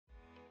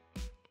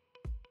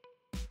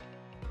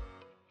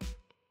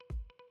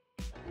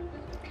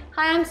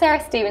Hi, I'm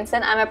Sarah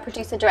Stevenson. I'm a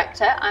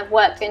producer-director. I've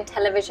worked in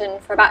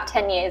television for about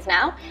 10 years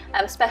now,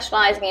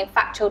 specialising in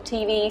factual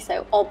TV,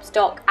 so OBS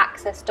doc,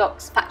 access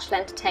docs, factual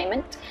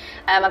entertainment.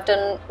 I've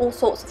done all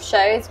sorts of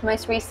shows.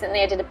 Most recently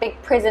I did a big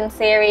prison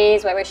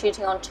series where we're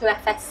shooting on 2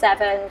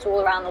 FS7s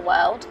all around the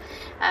world.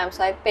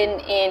 So I've been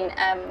in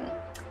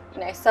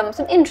some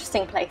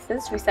interesting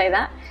places, should we say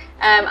that.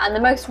 And the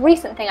most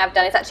recent thing I've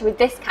done is actually with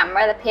this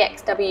camera, the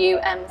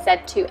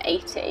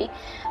PXW-Z280,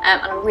 and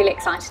I'm really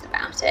excited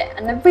about it.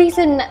 And the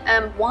reason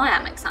why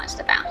I'm excited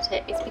about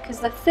it is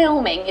because the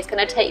filming is going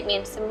to take me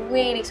into some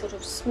really sort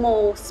of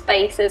small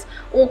spaces,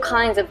 all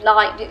kinds of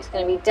light. It's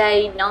going to be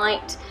day,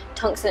 night,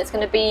 tungsten. It's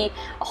going to be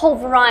a whole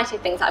variety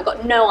of things that I've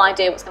got no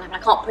idea what's going to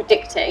happen. I can't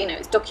predict it. You know,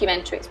 it's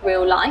documentary, it's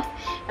real life.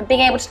 And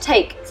being able to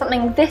take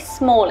something this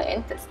small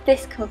in, that's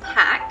this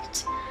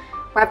compact,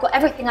 where I've got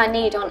everything I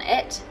need on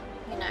it,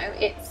 you know,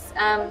 it's,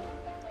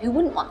 who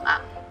wouldn't want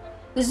that?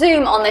 The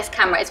zoom on this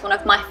camera is one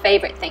of my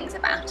favourite things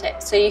about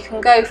it. So you can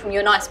go from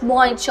your nice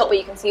wide shot where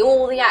you can see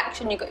all the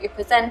action, you've got your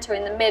presenter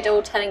in the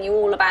middle telling you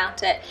all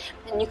about it,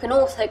 and you can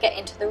also get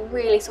into the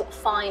really sort of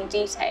fine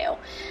detail.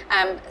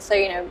 So,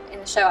 you know,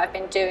 in the show I've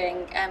been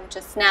doing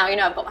just now, you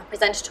know, I've got my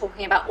presenter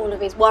talking about all of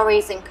his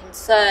worries and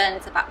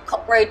concerns about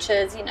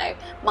cockroaches, you know,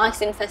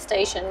 mice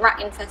infestation, rat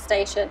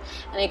infestation,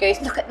 and he goes,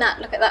 look at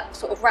that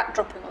sort of rat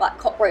dropping or that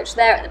cockroach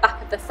there at the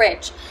back of the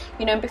fridge.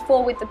 You know,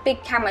 before with the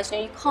big cameras, you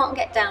know, you can't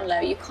get down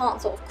low, you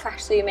can't sort of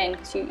crash zoom in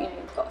because you've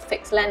got a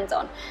fixed lens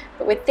on.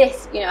 But with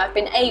this, you know, I've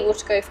been able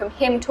to go from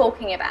him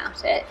talking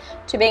about it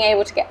to being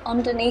able to get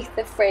underneath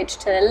the fridge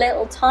to a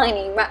little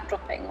tiny rat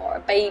dropping or a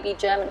baby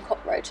German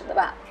cockroach at the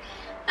back.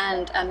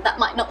 And that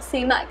might not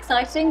seem that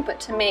exciting, but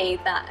to me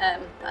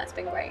that's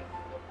been great.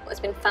 What's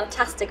been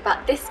fantastic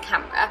about this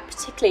camera,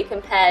 particularly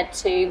compared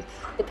to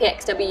the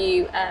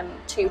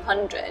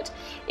PXW-200,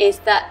 is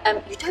that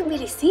you don't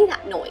really see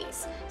that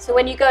noise. So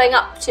when you're going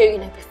up to, you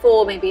know,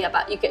 before maybe you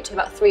get to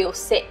about 3 or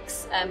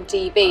 6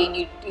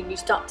 dB and you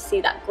start to see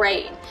that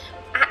grain,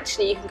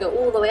 actually you can go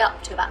all the way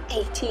up to about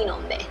 18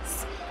 on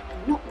this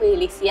and not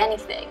really see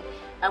anything.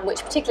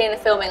 Which particularly in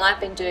the filming I've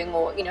been doing,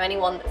 or you know,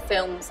 anyone that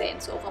films in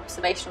sort of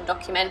observational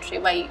documentary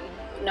where you've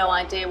no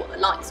idea what the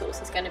light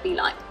source is going to be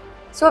like.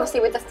 So obviously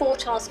with the 4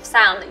 channels of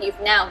sound that you've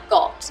now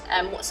got,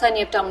 what Sony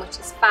have done, which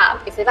is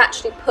fab, is they've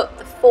actually put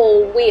the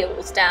 4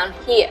 wheels down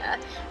here,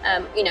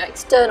 you know,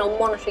 external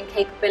monitoring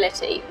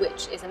capability,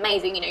 which is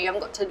amazing. You know, you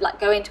haven't got to like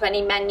go into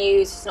any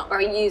menus, it's not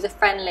very user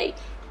friendly.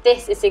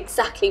 This is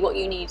exactly what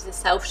you need as a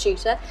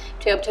self-shooter,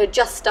 to be able to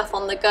adjust stuff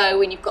on the go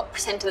when you've got a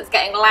presenter that's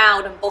getting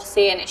loud and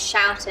bossy and it's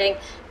shouting.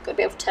 You've got to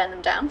be able to turn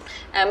them down.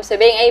 So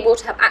being able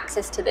to have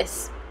access to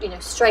this, you know,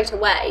 straight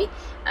away,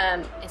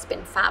 it's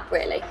been fab,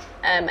 really.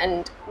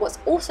 And what's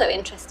also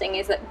interesting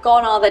is that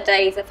gone are the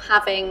days of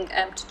having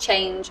to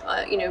change,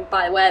 you know,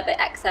 by where the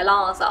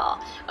XLRs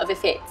are, of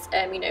if it's,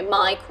 you know,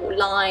 mic or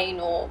line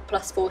or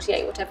plus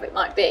 48, whatever it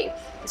might be.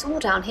 It's all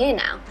down here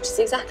now, which is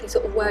exactly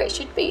sort of where it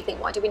should be. You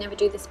think, why did we never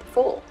do this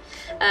before?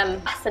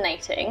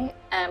 Fascinating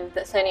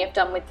that Sony have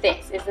done with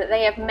this is that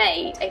they have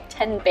made a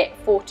 10-bit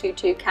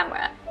 422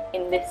 camera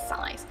in this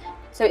size.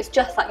 So it's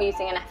just like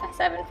using an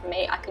FS7 for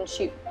me. I can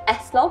shoot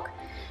S-Log.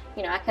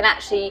 You know, I can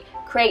actually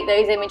create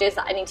those images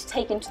that I need to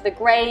take into the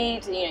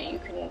grade. You know, you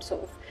can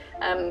sort of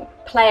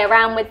play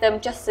around with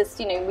them, just as,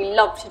 you know, we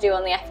love to do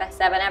on the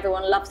FS7.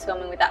 Everyone loves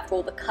filming with that for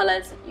all the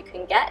colours that you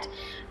can get.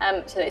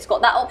 So it's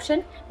got that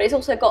option, but it's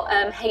also got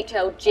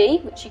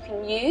HLG, which you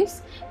can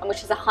use, and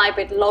which is a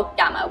hybrid log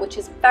gamma, which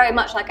is very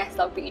much like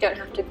S-Log, but you don't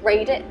have to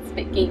grade it. It's a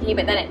bit geeky,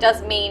 but then it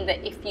does mean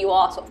that if you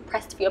are sort of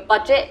pressed for your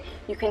budget,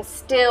 you can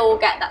still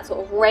get that sort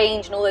of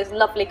range and all those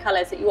lovely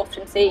colours that you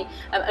often see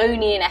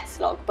only in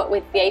S-Log, but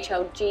with the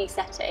HLG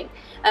setting.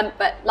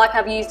 But like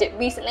I've used it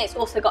recently, it's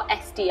also got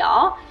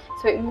SDR.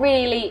 So it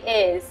really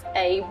is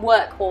a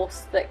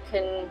workhorse that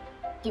can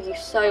give you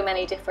so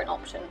many different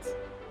options.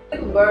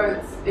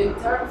 Words in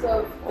terms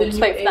of the new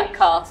spoke age. For that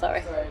car,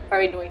 sorry.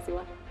 Very noisy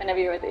one. Whenever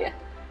you're ready. Yeah.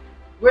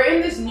 We're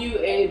in this new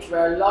age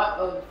where a lot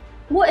of...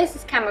 What is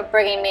this camera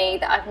bringing me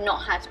that I've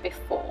not had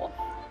before?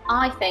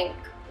 I think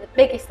the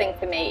biggest thing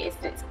for me is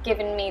that it's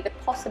given me the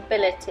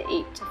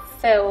possibility to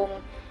film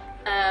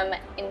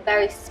in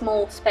very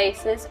small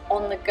spaces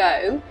on the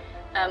go.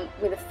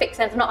 With a fixed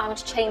lens. I'm not having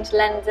to change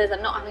lenses,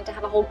 I'm not having to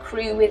have a whole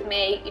crew with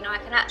me. You know, I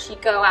can actually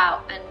go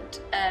out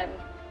and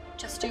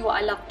just do what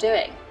I love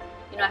doing.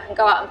 You know, I can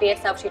go out and be a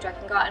self-shooter, I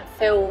can go out and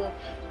film,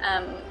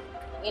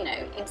 you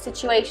know, in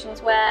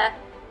situations where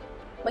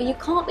you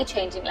can't be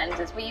changing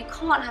lenses, where you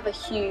can't have a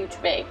huge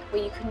rig,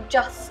 where you're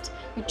just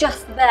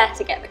there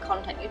to get the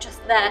content, you're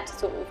just there to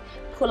sort of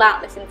pull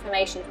out this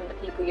information from the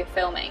people you're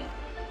filming.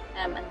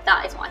 And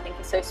that is what I think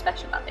is so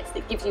special about this.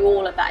 It gives you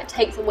all of that. It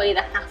takes away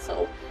the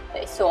hassle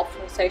that is so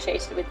often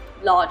associated with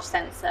large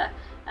sensor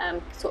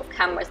sort of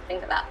cameras and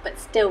things like that, but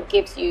still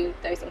gives you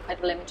those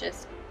incredible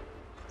images.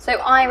 So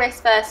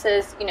iris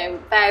versus, you know,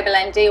 variable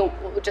ND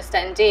or just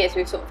ND as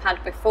we've sort of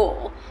had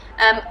before,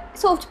 it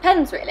sort of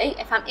depends really.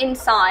 If I'm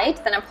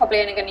inside, then I'm probably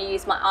only going to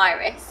use my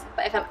iris,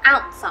 but if I'm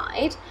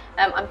outside,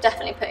 I'm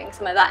definitely putting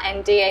some of that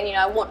ND in. You know,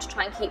 I want to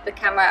try and keep the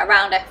camera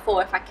around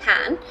f4 if I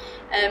can,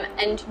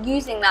 and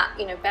using that,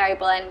 you know,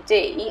 variable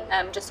ND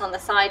just on the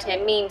side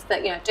here means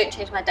that, you know, I don't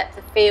change my depth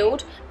of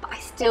field, but I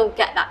still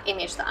get that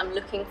image that I'm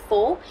looking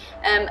for.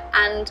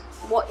 And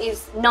what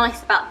is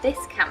nice about this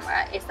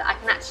camera is that I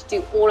can actually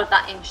do all of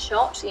that in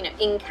shot, you know,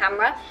 in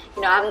camera.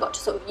 You know, I haven't got to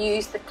sort of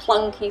use the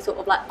clunky sort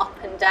of like up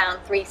and down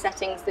 3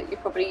 settings that you're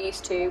probably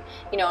used to,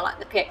 you know, like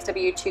the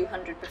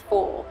PXW-Z280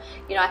 before.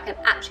 You know, I can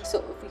actually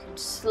sort of, you can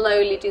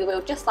slowly do the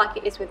wheel just like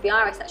it is with the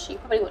Iris. Actually, you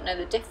probably wouldn't know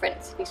the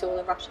difference if you saw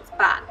the rushes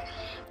back.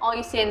 Are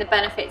you seeing the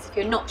benefits if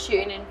you're not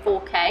shooting in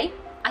 4K?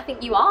 I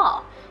think you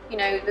are. You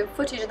know, the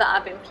footage that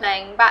I've been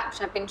playing back,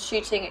 which I've been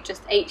shooting at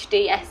just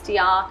HD,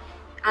 SDR,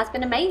 has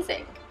been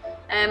amazing.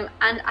 And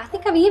I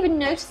think I've even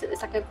noticed that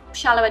there's like a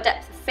shallower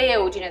depth of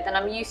field, you know, than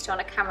I'm used to on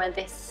a camera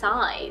this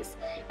size.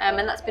 And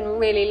that's been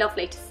really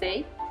lovely to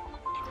see.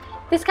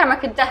 This camera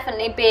could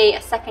definitely be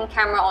a second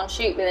camera on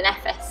shoot with an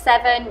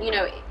FS7. You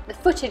know, the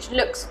footage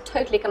looks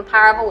totally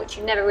comparable, which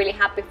you never really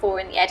had before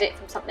in the edit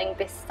from something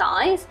this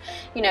size.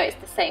 You know, it's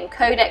the same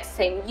codec,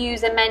 same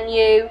user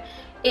menu.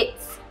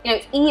 It's, you know,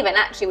 it's even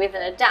actually with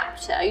an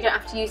adapter. You don't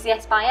have to use the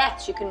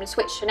S/S. You can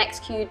switch to an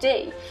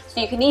XQD.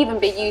 So you can even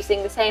be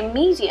using the same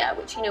media,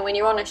 which, you know, when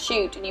you're on a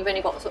shoot and you've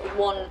only got sort of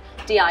one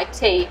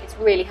DIT, it's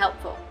really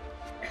helpful.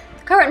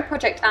 The current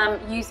project I'm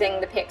using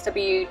the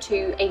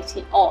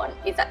PXW-Z280 on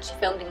is actually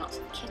filmed in lots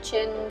of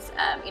kitchens.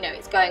 You know,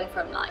 it's going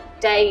from like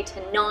day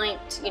to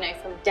night, you know,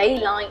 from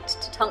daylight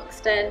to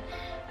tungsten.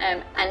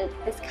 And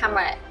this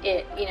camera,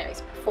 you know,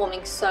 is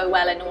performing so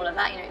well in all of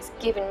that. You know, it's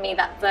given me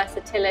that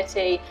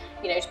versatility,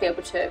 you know, to be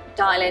able to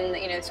dial in,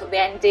 you know, sort of the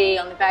ND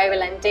on the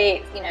variable ND.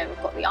 It's, you know,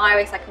 we've got the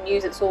Iris I can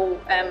use. It's all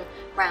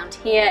around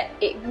here.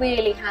 It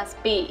really has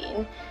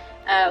been.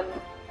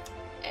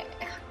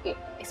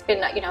 It's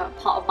been, you know, a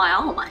part of my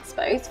arm, I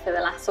suppose, for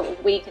the last sort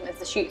of week, and as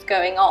the shoot's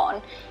going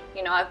on,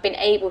 you know, I've been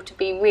able to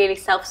be really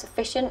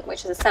self-sufficient,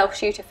 which as a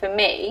self-shooter for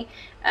me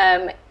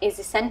is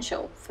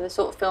essential for the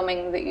sort of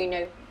filming that, you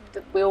know,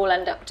 that we all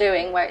end up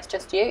doing where it's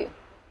just you.